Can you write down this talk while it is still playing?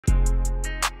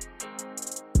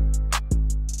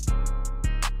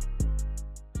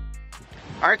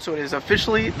Alright, so it is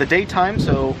officially the daytime,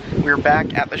 so we're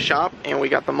back at the shop and we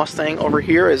got the Mustang over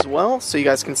here as well, so you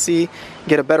guys can see,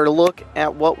 get a better look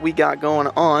at what we got going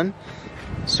on.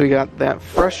 So we got that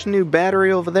fresh new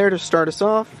battery over there to start us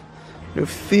off, new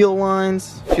fuel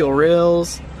lines, fuel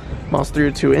rails, mouse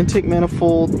 302 intake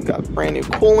manifold, got brand new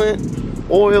coolant,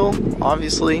 oil,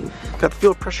 obviously, got the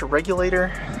fuel pressure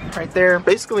regulator right there.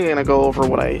 Basically gonna go over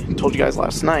what I told you guys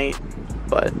last night,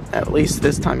 but at least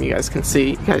this time you guys can see.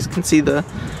 You guys can see the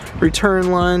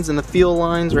return lines and the fuel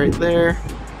lines right there.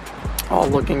 All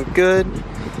looking good.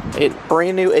 A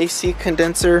brand new AC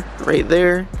condenser right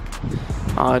there.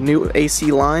 New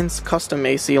AC lines, custom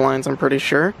AC lines I'm pretty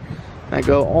sure. That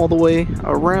go all the way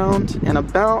around and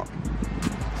about.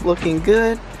 Looking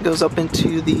good. Goes up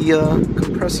into the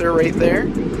compressor right there.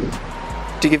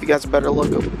 To give you guys a better look,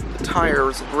 the tire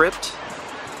is ripped.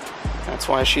 That's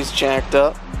why she's jacked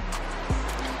up.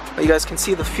 But you guys can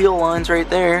see the fuel lines right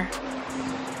there.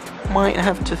 Might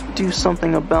have to do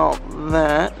something about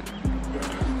that.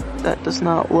 That does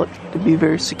not look to be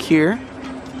very secure.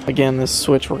 Again, this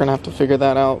switch, we're gonna have to figure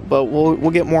that out, but we'll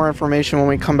get more information when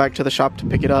we come back to the shop to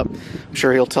pick it up. I'm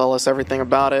sure he'll tell us everything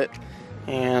about it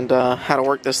and how to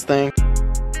work this thing.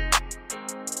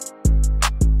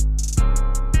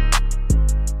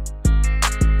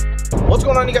 What's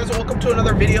going on, you guys, and welcome to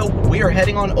another video. We are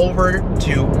heading on over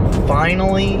to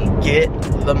finally get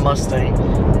the Mustang.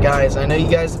 Guys, I know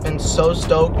you guys have been so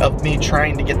stoked of me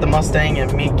trying to get the Mustang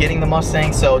and me getting the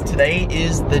Mustang, so today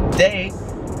is the day.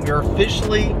 We're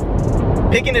officially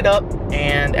picking it up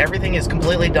and everything is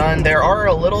completely done. There are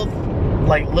a little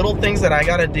things that I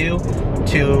gotta do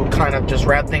to kind of just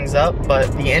wrap things up,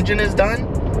 but the engine is done,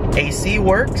 AC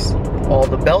works, all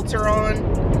the belts are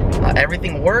on,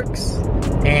 everything works,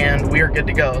 and we are good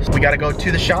to go. So we gotta go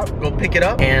to the shop, go pick it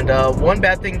up. And one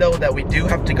bad thing though that we do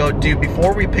have to go do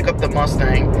before we pick up the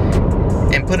Mustang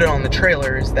and put it on the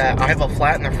trailer is that I have a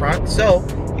flat in the front. So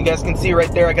you guys can see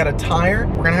right there, I got a tire.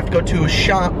 We're gonna have to go to a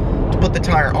shop to put the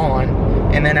tire on,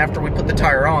 and then after we put the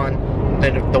tire on,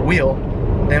 then the wheel,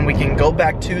 then we can go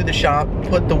back to the shop,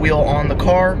 put the wheel on the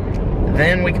car,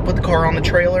 then we can put the car on the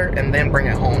trailer and then bring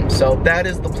it home. So that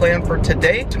is the plan for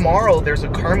today. Tomorrow there's a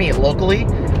car meet locally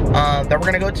that we're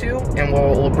gonna go to, and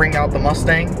we'll bring out the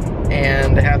Mustang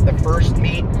and have the first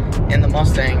meet in the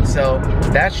Mustang. So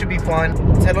that should be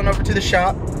fun. Let's head on over to the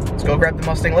shop. Let's go grab the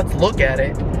Mustang. Let's look at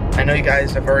it. I know you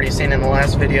guys have already seen in the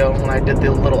last video when I did the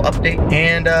little update.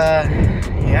 And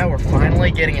yeah, we're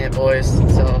finally getting it, boys.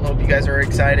 So I hope you guys are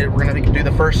excited. We're gonna do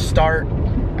the first start.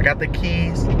 I got the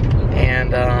keys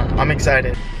and I'm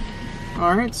excited.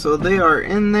 Alright, so they are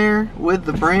in there with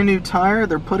the brand new tire.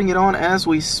 They're putting it on as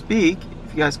we speak.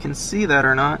 If you guys can see that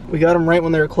or not. We got them right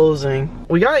when they were closing.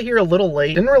 We got here a little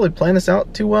late. Didn't really plan this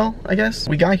out too well, I guess.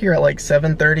 We got here at like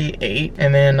 7:38,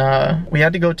 and then we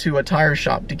had to go to a tire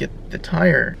shop to get the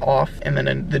tire off and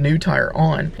then the new tire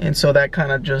on. And so that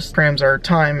kind of just crams our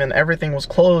time, and everything was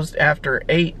closed after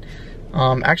 8.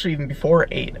 Actually even before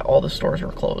 8, all the stores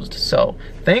were closed. So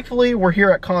thankfully we're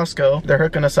here at Costco. They're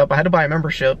hooking us up. I had to buy a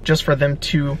membership just for them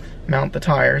to mount the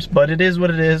tires, but it is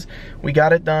what it is. We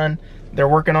got it done. They're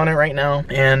working on it right now,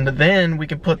 and then we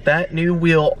can put that new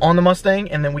wheel on the Mustang,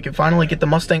 and then we can finally get the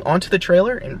Mustang onto the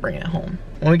trailer and bring it home.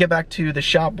 When we get back to the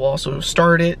shop, we'll also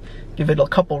start it, give it a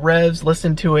couple revs,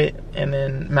 listen to it, and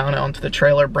then mount it onto the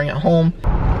trailer, bring it home.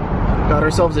 Got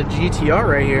ourselves a GTR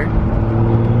right here.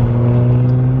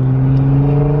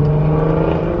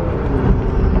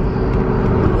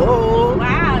 Whoa!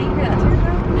 Wow, you hear that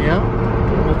turbo? Yeah,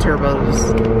 little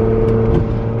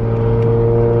turbos.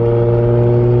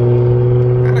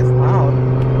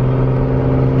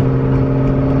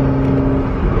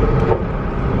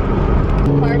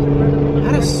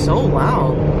 So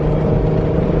loud.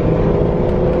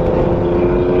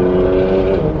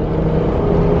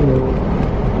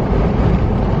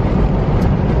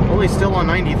 Only still on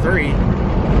 93.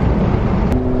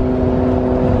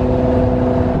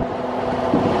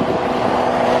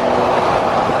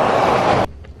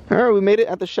 Alright, we made it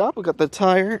at the shop. We got the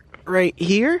tire right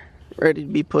here, ready to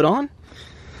be put on.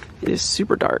 It is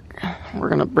super dark. We're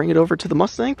gonna bring it over to the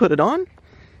Mustang, put it on,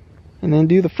 and then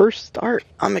do the first start.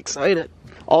 I'm excited.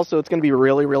 Also, it's gonna be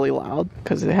really, really loud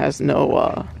because it has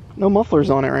no mufflers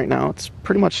on it right now. It's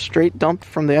pretty much straight dumped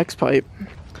from the X-pipe.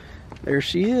 There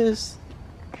she is.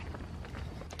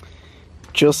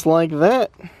 Just like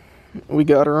that, we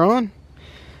got her on.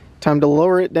 Time to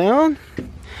lower it down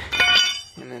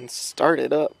and then start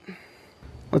it up.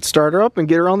 Let's start her up and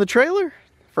get her on the trailer.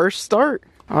 First start.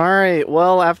 All right,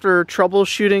 well, after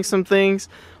troubleshooting some things,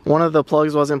 one of the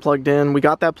plugs wasn't plugged in. We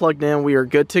got that plugged in, we are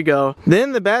good to go.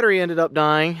 Then the battery ended up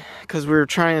dying because we were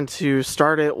trying to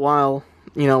start it while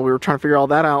you know, we were trying to figure all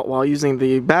that out while using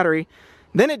the battery.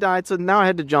 Then it died, so now I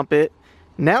had to jump it.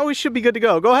 Now we should be good to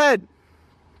go. Go ahead.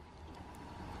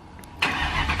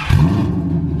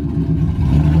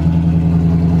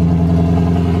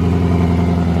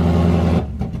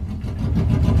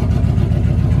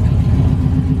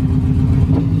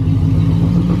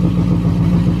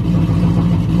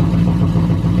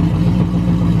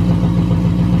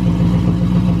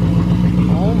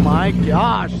 Oh my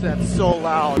gosh, that's so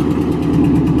loud.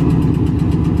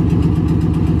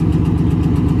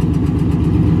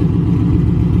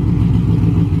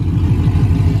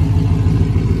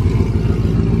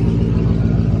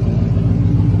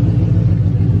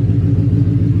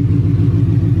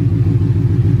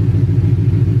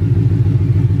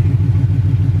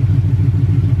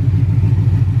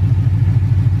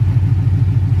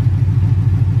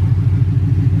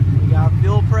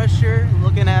 Pressure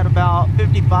looking at about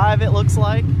 55, it looks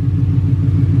like.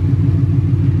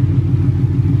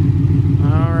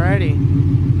 Alrighty,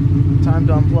 time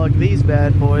to unplug these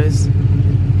bad boys.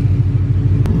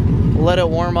 We'll let it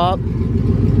warm up,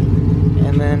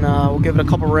 and then we'll give it a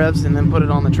couple revs and then put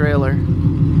it on the trailer.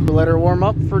 We'll let her warm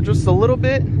up for just a little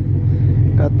bit.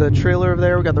 Got the trailer over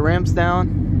there, we got the ramps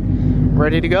down,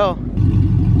 ready to go.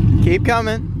 Keep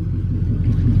coming.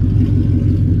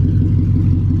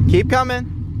 Keep coming.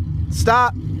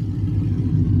 Stop.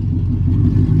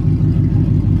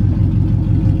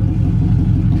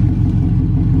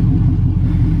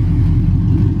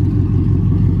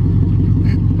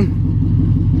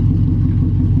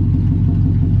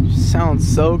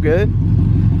 Sounds so good.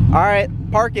 All right,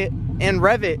 park it and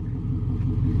rev it.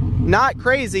 Not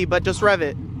crazy, but just rev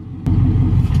it.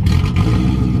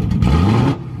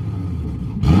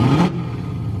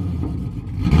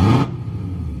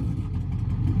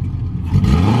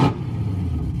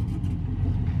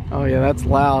 Oh yeah, that's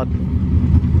loud.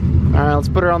 All right, let's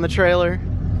put her on the trailer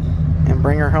and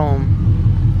bring her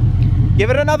home. Give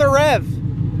it another rev.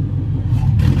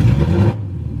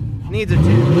 Needs a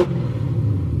tune.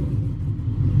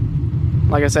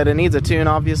 Like I said, it needs a tune,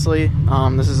 obviously.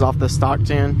 This is off the stock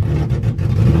tune.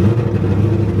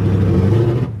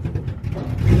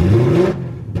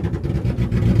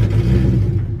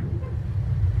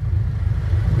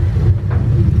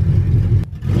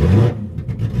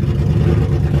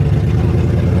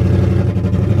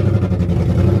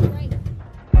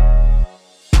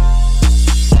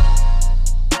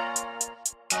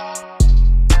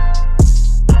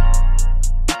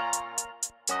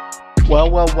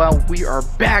 Well, we are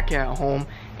back at home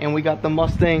and we got the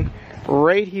Mustang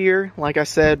right here, like I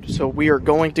said, so we are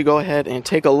going to go ahead and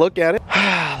take a look at it.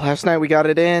 Last night we got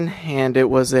it in and it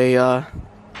was definitely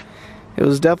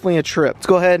a trip. Let's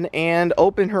go ahead and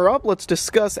open her up. Let's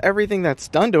discuss everything that's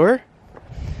done to her.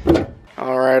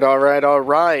 All right.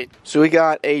 So we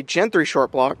got a Gen 3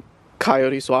 short block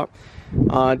Coyote swap,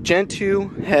 Gen 2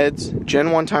 heads,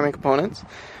 Gen 1 timing components.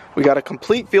 We got a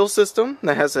complete fuel system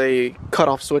that has a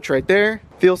cutoff switch right there.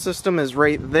 Fuel system is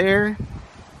right there.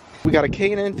 We got a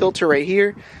K&N filter right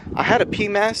here. I had a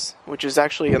PMAS, which is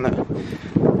actually in the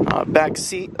back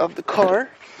seat of the car.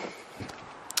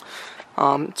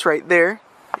 It's right there.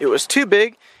 It was too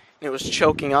big. It was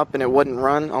choking up and it wouldn't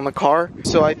run on the car.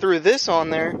 So I threw this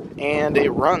on there and it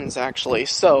runs actually.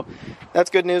 So that's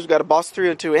good news. We got a Boss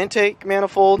 302 intake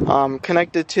manifold.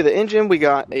 Connected to the engine, we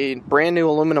got a brand new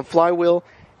aluminum flywheel.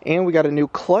 And we got a new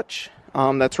clutch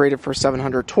that's rated for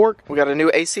 700 torque. We got a new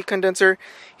AC condenser.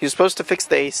 He was supposed to fix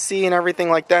the AC and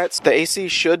everything like that. So the AC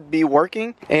should be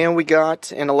working. And we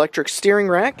got an electric steering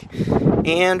rack.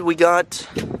 And we got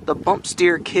the bump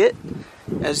steer kit,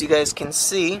 as you guys can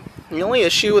see. The only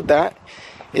issue with that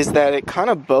is that it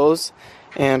kind of bows.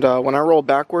 And when I roll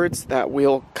backwards, that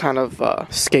wheel kind of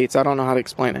skates. I don't know how to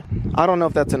explain it. I don't know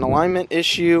if that's an alignment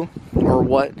issue or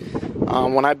what.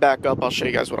 When I back up, I'll show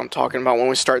you guys what I'm talking about when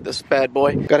we start this bad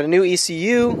boy. Got a new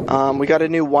ECU. We got a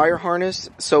new wire harness.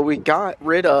 So we got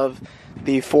rid of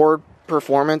the Ford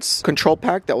Performance control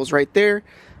pack that was right there.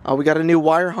 We got a new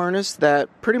wire harness that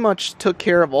pretty much took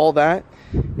care of all that.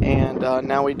 And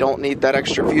now we don't need that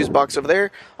extra fuse box over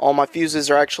there. All my fuses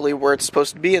are actually where it's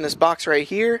supposed to be in this box right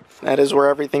here. That is where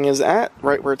everything is at,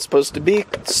 right where it's supposed to be.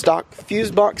 Stock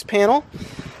fuse box panel.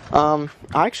 I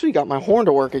actually got my horn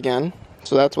to work again.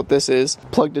 So that's what this is.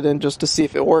 Plugged it in just to see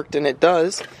if it worked, and it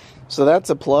does. So that's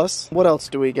a plus. What else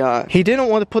do we got? He didn't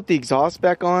want to put the exhaust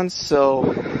back on,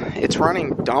 so it's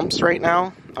running dumps right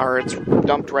now. Or it's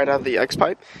dumped right out of the X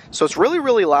pipe. So it's really,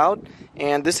 really loud.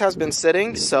 And this has been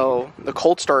sitting, so the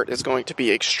cold start is going to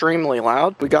be extremely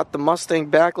loud. We got the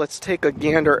Mustang back. Let's take a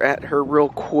gander at her real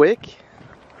quick.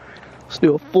 Let's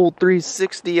do a full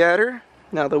 360 at her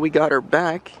now that we got her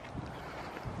back.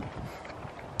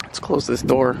 close this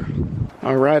door.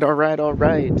 All right, all right, all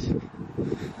right.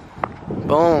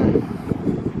 Boom.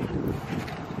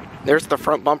 There's the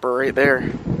front bumper right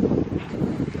there.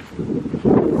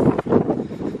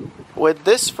 With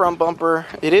this front bumper,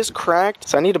 it is cracked,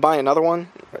 so I need to buy another one.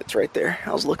 It's right there.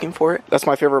 I was looking for it. That's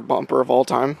my favorite bumper of all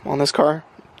time on this car,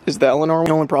 is the Eleanor.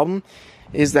 The only problem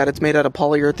is that it's made out of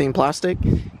polyurethane plastic,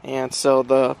 and so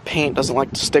the paint doesn't like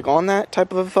to stick on that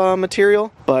type of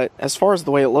material. But as far as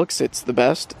the way it looks, it's the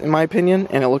best in my opinion,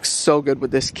 and it looks so good with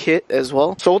this kit as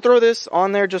well. So we'll throw this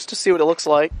on there just to see what it looks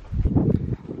like.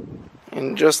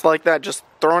 And just like that, just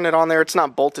throwing it on there. It's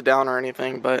not bolted down or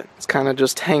anything, but it's kind of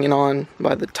just hanging on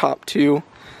by the top two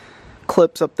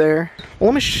clips up there. Well,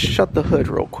 let me shut the hood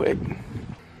real quick.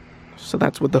 So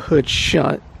that's with the hood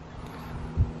shut.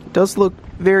 It does look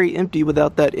very empty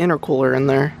without that intercooler in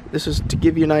there. This is to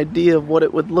give you an idea of what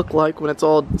it would look like when it's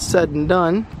all said and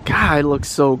done. God, it looks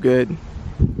so good.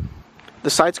 The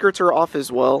side skirts are off as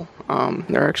well.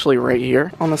 They're actually right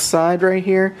here on the side right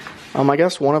here. I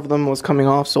guess one of them was coming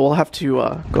off, so we'll have to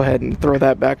go ahead and throw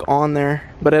that back on there.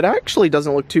 But it actually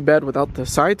doesn't look too bad without the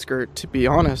side skirt, to be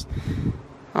honest.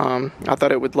 I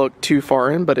thought it would look too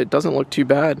far in, but it doesn't look too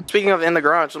bad. Speaking of in the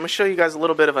garage, let me show you guys a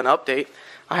little bit of an update.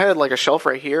 I had like a shelf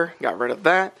right here, got rid of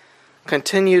that.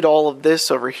 Continued all of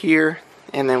this over here,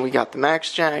 and then we got the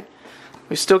max jack.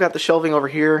 We still got the shelving over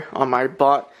here. I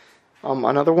bought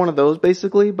another one of those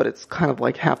basically, but it's kind of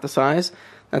like half the size.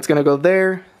 That's gonna go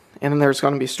there, and then there's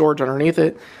gonna be storage underneath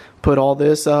it. Put all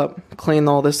this up, clean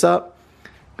all this up.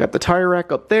 Got the tire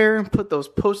rack up there, put those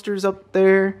posters up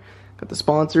there. Got the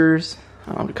sponsors,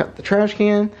 got the trash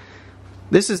can.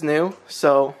 This is new,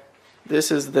 so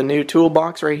this is the new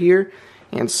toolbox right here,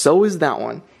 and so is that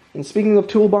one. And speaking of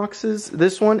toolboxes,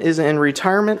 this one is in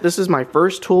retirement. This is my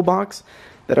first toolbox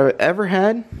that I've ever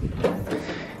had.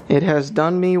 It has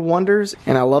done me wonders,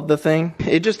 and I love the thing.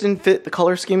 It just didn't fit the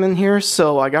color scheme in here,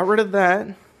 so I got rid of that.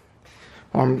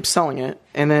 I'm selling it,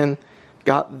 and then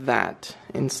got that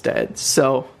instead.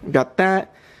 So, got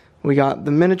that. We got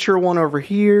the miniature one over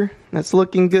here. That's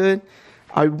looking good.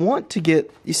 I want to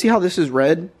get, you see how this is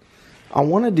red? I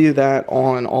want to do that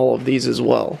on all of these as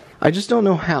well. I just don't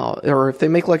know how, or if they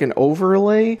make like an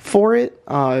overlay for it.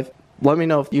 Let me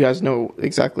know if you guys know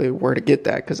exactly where to get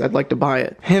that, because I'd like to buy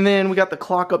it. And then we got the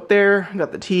clock up there,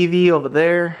 got the TV over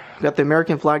there, got the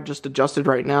American flag just adjusted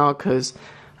right now because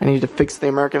I need to fix the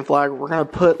American flag. We're gonna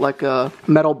put like a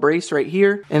metal brace right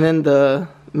here, and then the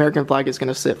American flag is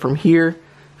gonna sit from here,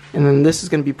 and then this is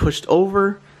gonna be pushed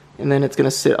over, and then it's gonna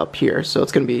sit up here. So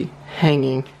it's gonna be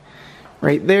hanging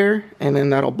right there, and then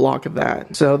that'll block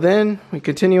that. So then we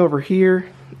continue over here,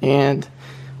 and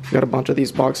we got a bunch of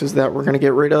these boxes that we're gonna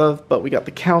get rid of, but we got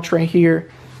the couch right here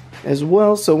as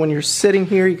well, so when you're sitting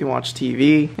here you can watch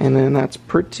TV, and then that's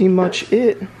pretty much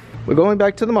it. We're going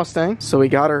back to the Mustang, so we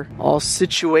got her all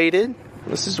situated.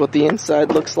 This is what the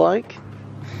inside looks like.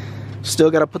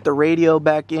 Still gotta put the radio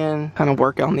back in, kind of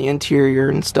work on the interior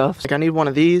and stuff. Like I need one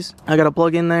of these, I gotta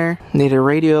plug in there, need a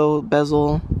radio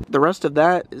bezel. The rest of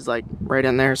that is like right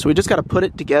in there, so we just gotta put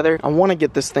it together. I wanna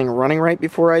get this thing running right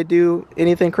before I do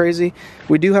anything crazy.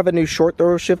 We do have a new short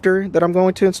throw shifter that I'm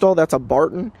going to install. That's a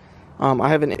Barton. I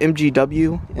have an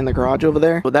MGW in the garage over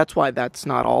there, but that's why that's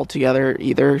not all together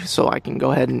either, so I can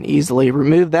go ahead and easily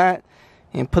remove that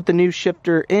and put the new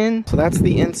shifter in. So that's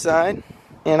the inside.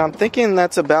 And I'm thinking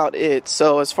that's about it.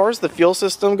 So as far as the fuel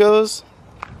system goes,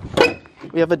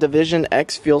 we have a Division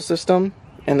X fuel system,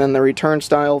 and then the return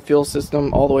style fuel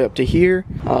system all the way up to here.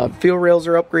 Fuel rails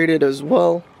are upgraded as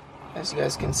well, as you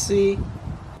guys can see.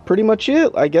 Pretty much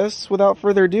it, I guess, without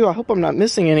further ado. I hope I'm not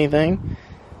missing anything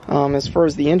as far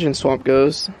as the engine swap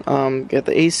goes. Got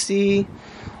the AC,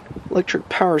 electric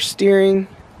power steering.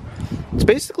 It's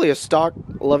basically a stock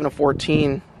 11 to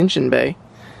 14 engine bay.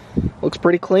 Looks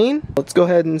pretty clean. Let's go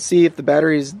ahead and see if the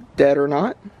battery's dead or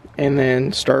not, and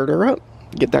then start her up.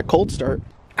 Get that cold start.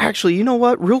 Actually, you know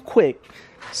what? Real quick,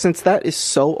 since that is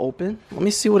so open, let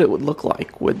me see what it would look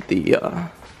like with the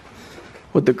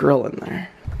grill in there.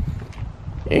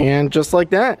 And just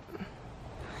like that,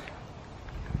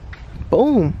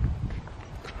 boom.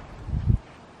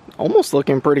 Almost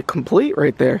looking pretty complete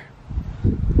right there.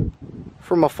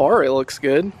 From afar, it looks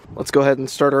good. Let's go ahead and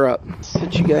start her up.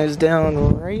 Sit you guys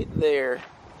down right there.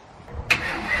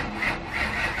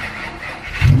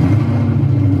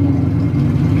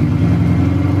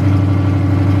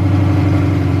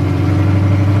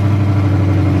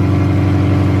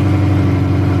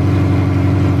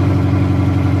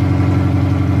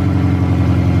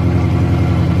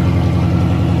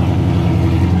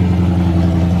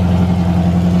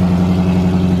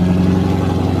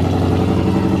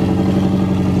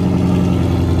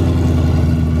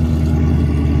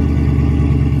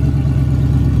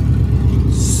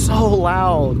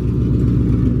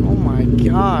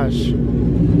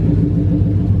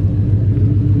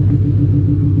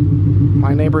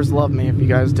 My neighbors love me, if you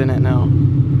guys didn't know.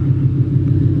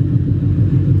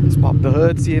 Let's pop the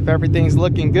hood, see if everything's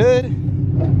looking good.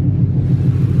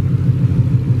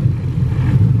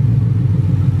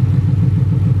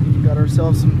 Got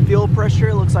ourselves some fuel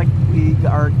pressure. Looks like we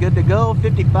are good to go,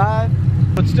 55.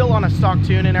 But still on a stock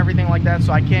tune and everything like that,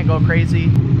 so I can't go crazy.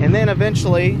 And then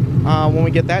eventually, when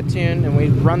we get that tune and we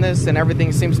run this and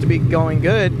everything seems to be going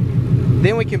good,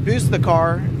 then we can boost the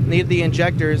car. Need the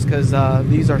injectors, because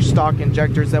these are stock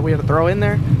injectors that we have to throw in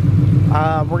there.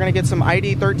 We're gonna get some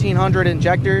ID 1300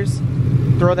 injectors,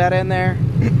 throw that in there,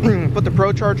 put the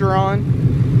Pro Charger on,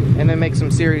 and then make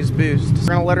some serious boost. We're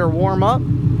gonna let her warm up,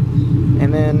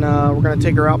 and then we're gonna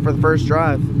take her out for the first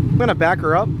drive. I'm gonna back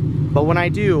her up, but when I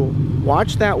do,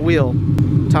 watch that wheel.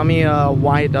 Tell me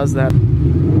why it does that.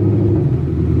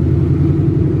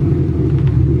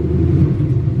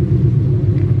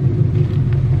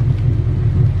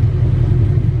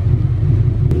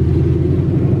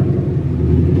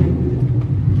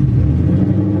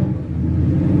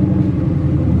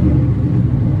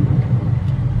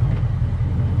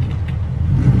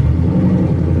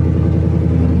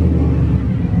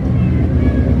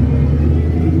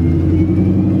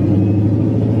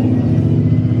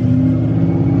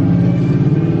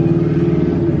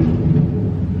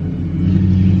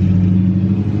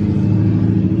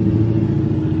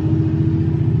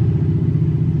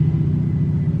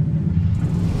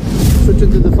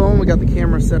 Switching to the phone, we got the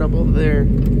camera set up over there.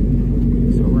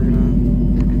 So we're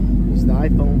gonna use the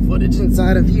iPhone footage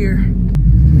inside of here.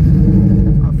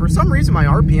 For some reason my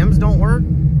RPMs don't work.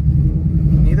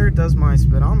 Neither does my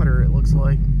speedometer, it looks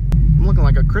like. I'm looking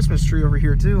like a Christmas tree over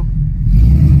here too.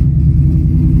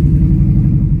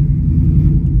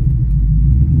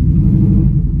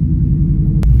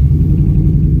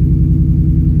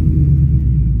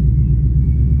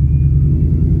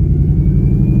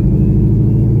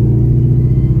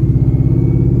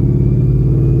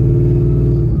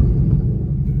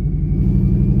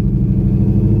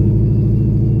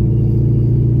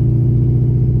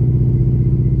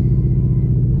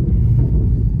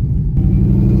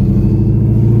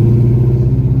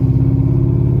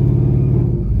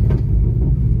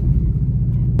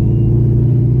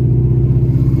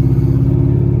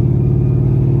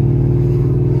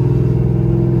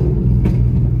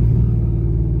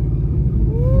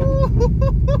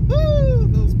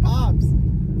 Those pops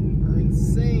are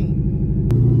insane.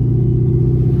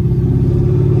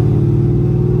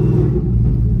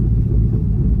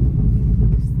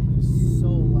 This thing is so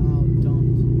loud,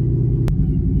 don't.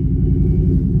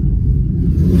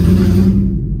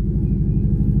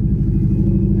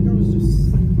 Like I was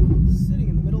just sitting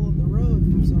in the middle of the road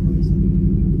for some reason.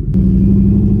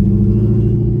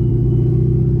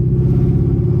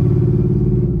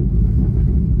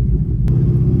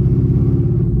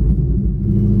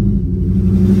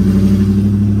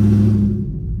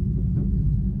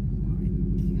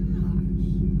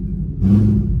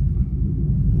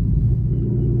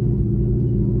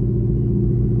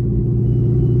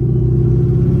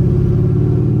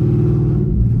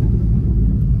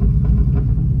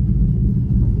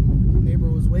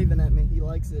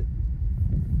 It.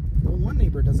 Well, one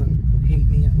neighbor doesn't hate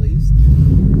me at least.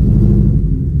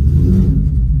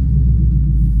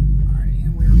 Alright,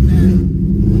 and we're back.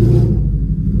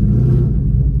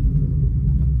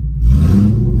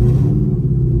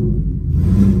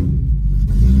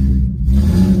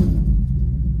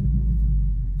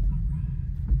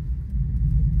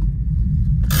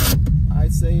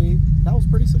 I'd say that was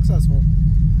pretty successful.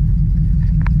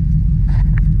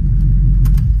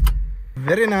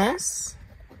 Very nice.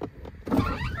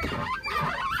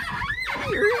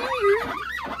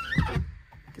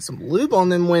 Get some lube on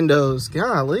them windows,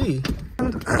 golly.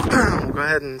 We'll go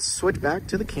ahead and switch back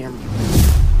to the camera.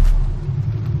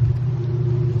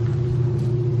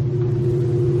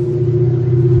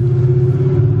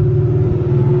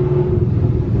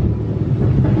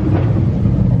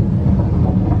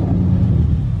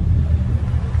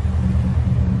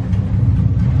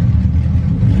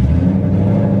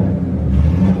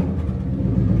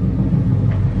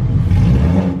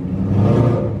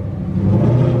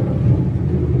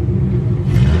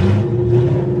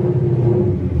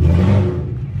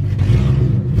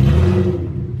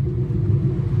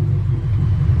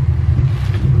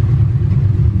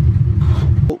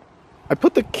 I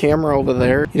put the camera over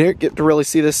there. You didn't get to really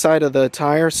see this side of the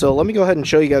tire, so let me go ahead and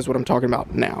show you guys what I'm talking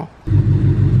about now.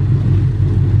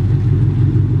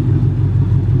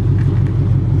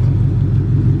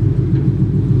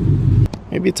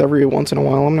 Maybe it's every once in a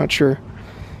while, I'm not sure.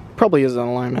 Probably is an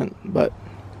alignment, but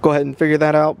go ahead and figure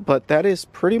that out. But that is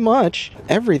pretty much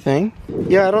everything.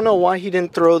 Yeah, I don't know why he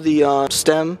didn't throw the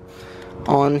stem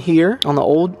on here on the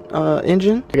old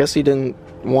engine. I guess he didn't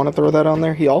want to throw that on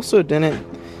there. He also didn't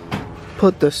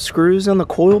put the screws on the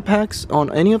coil packs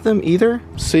on any of them either.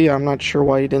 So yeah, I'm not sure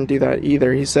why he didn't do that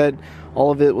either. He said all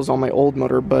of it was on my old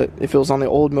motor, but if it was on the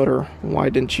old motor, why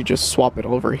didn't you just swap it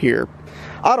over here?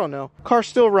 I don't know. Car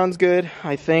still runs good,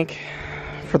 I think,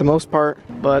 for the most part.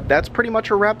 But that's pretty much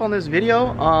a wrap on this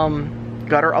video.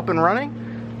 Got her up and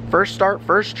running. First start,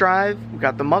 first drive. We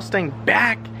got the Mustang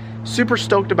back. Super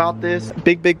stoked about this.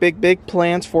 Big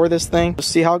plans for this thing. We'll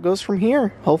see how it goes from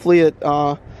here. Hopefully it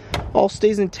all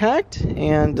stays intact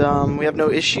and we have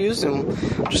no issues, and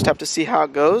we'll just have to see how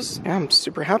it goes. Yeah, I'm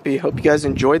super happy. Hope you guys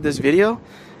enjoyed this video.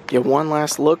 Get one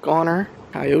last look on her.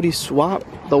 Coyote swap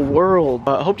the world.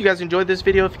 I hope you guys enjoyed this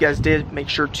video. If you guys did, make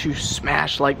sure to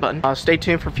smash the like button. Stay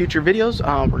tuned for future videos.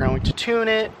 We're going to tune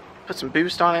it, put some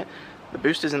boost on it. The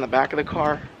boost is in the back of the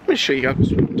car. Let me show you guys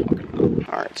what I'm talking about.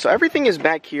 Alright, so everything is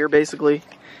back here basically.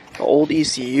 The old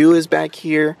ECU is back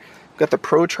here. Got the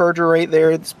Pro Charger right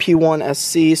there. It's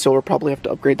P1SC, so we'll probably have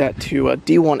to upgrade that to a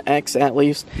D1X at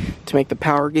least to make the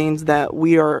power gains that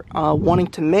we are wanting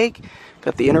to make.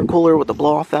 Got the intercooler with the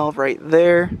blow-off valve right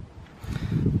there.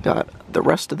 Got the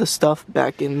rest of the stuff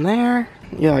back in there.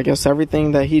 Yeah, I guess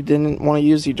everything that he didn't want to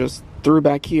use, he just threw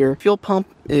back here. Fuel pump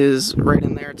is right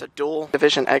in there. It's a dual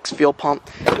Division X fuel pump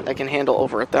that can handle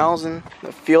over 1,000.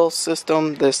 The fuel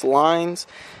system, this lines.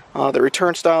 The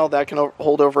return style that can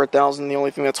hold over 1,000. The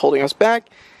only thing that's holding us back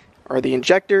are the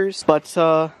injectors. But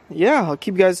yeah, I'll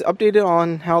keep you guys updated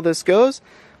on how this goes.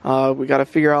 We got to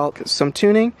figure out some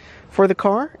tuning for the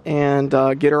car and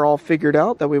get her all figured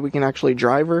out. That way we can actually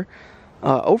drive her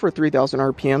over 3,000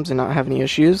 RPMs and not have any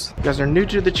issues. If you guys are new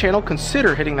to the channel,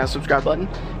 consider hitting that subscribe button,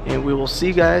 and we will see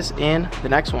you guys in the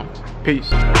next one. Peace.